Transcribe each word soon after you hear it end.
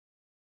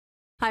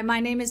Hi,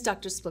 my name is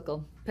Dr.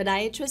 Splichal,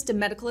 podiatrist and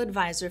medical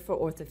advisor for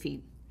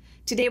Orthofeet.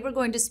 Today we're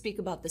going to speak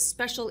about the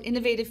special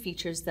innovative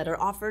features that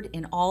are offered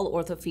in all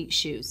Orthofeet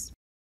shoes.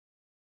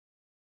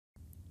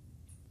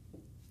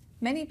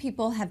 Many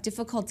people have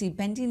difficulty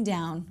bending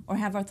down or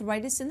have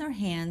arthritis in their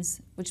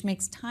hands, which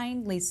makes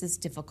tying laces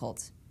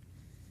difficult.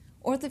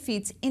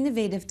 Orthofeet's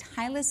innovative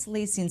tie-less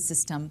lacing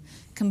system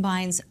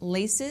combines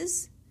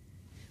laces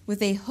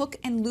with a hook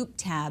and loop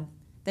tab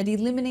that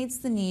eliminates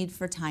the need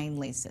for tying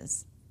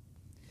laces.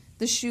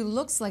 The shoe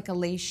looks like a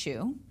lace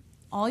shoe.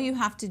 All you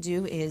have to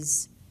do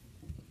is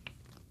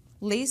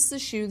lace the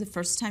shoe the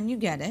first time you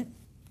get it,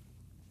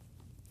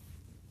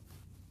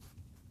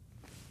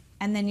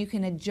 and then you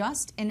can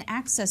adjust and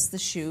access the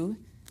shoe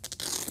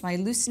by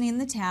loosening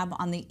the tab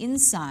on the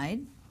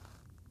inside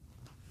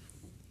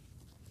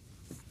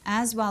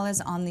as well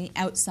as on the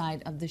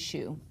outside of the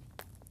shoe.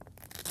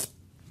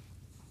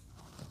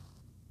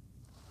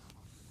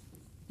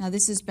 Now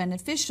this is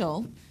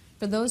beneficial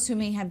for those who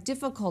may have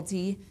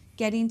difficulty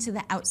getting to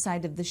the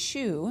outside of the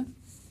shoe,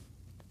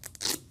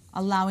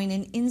 allowing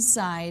an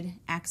inside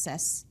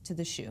access to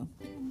the shoe.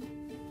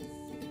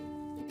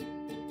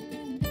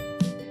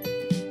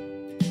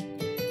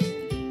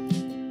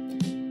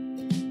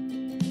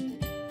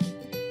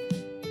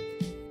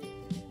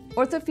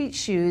 Orthofeet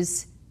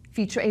shoes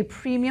feature a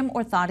premium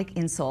orthotic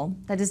insole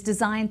that is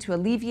designed to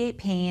alleviate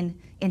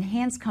pain,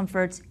 enhance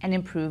comfort, and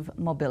improve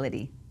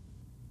mobility.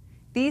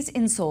 These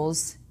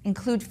insoles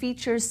include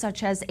features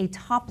such as a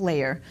top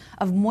layer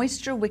of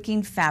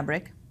moisture-wicking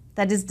fabric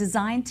that is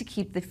designed to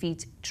keep the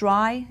feet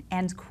dry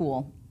and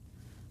cool.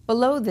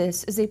 Below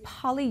this is a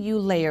poly-U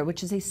layer,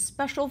 which is a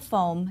special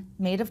foam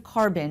made of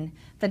carbon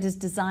that is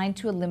designed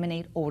to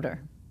eliminate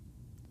odor.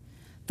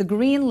 The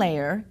green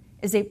layer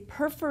is a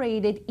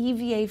perforated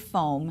EVA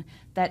foam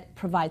that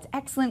provides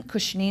excellent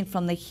cushioning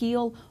from the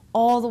heel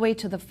all the way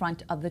to the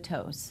front of the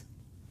toes.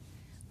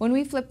 When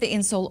we flip the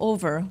insole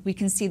over, we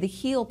can see the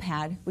heel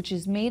pad, which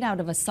is made out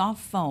of a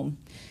soft foam.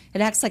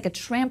 It acts like a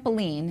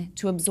trampoline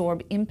to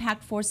absorb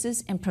impact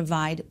forces and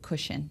provide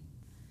cushion.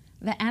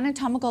 The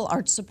anatomical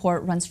arch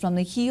support runs from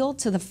the heel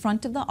to the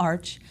front of the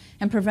arch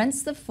and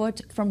prevents the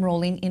foot from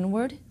rolling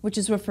inward, which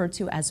is referred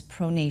to as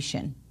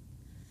pronation.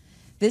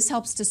 This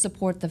helps to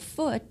support the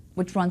foot,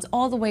 which runs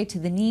all the way to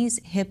the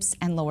knees, hips,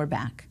 and lower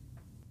back.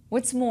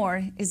 What's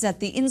more is that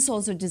the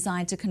insoles are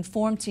designed to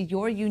conform to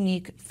your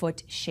unique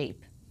foot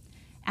shape.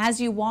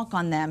 As you walk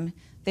on them,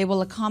 they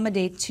will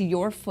accommodate to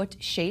your foot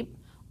shape,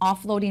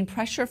 offloading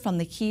pressure from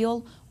the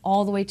heel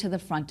all the way to the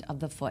front of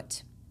the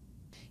foot.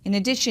 In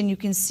addition, you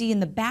can see in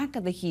the back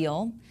of the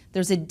heel,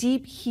 there's a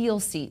deep heel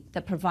seat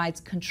that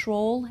provides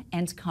control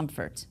and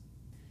comfort.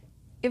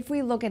 If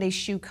we look at a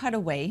shoe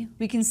cutaway,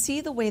 we can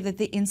see the way that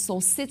the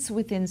insole sits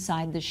within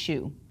inside the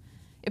shoe.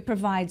 It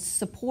provides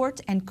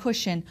support and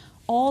cushion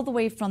all the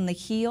way from the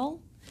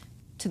heel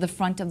to the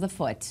front of the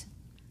foot.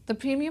 The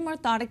premium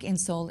orthotic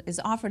insole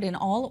is offered in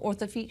all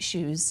Orthofeet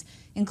shoes,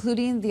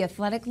 including the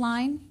athletic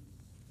line,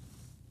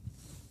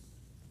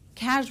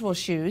 casual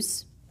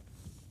shoes,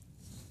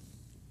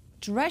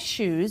 dress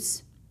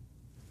shoes,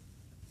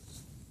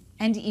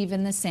 and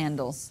even the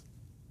sandals.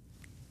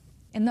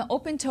 In the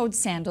open-toed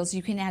sandals,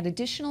 you can add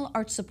additional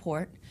arch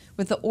support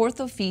with the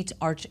Orthofeet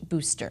Arch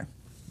Booster.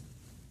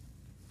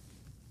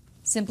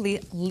 Simply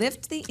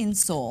lift the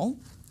insole,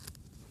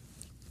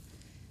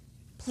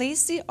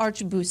 place the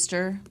arch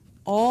booster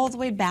all the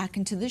way back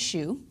into the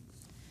shoe,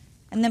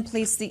 and then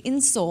place the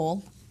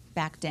insole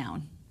back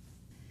down.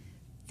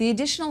 The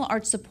additional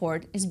arch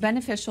support is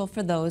beneficial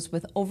for those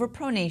with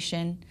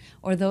overpronation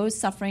or those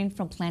suffering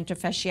from plantar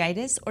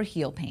fasciitis or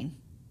heel pain.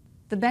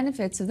 The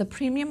benefits of the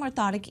premium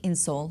orthotic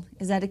insole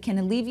is that it can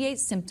alleviate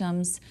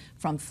symptoms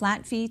from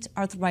flat feet,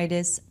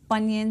 arthritis,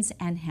 bunions,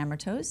 and hammer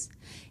toes.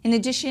 In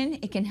addition,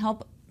 it can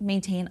help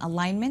maintain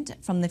alignment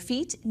from the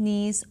feet,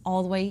 knees,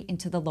 all the way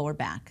into the lower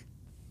back.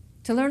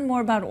 To learn more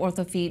about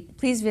Orthofeet,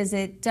 please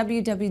visit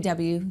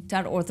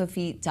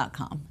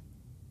www.orthofeet.com.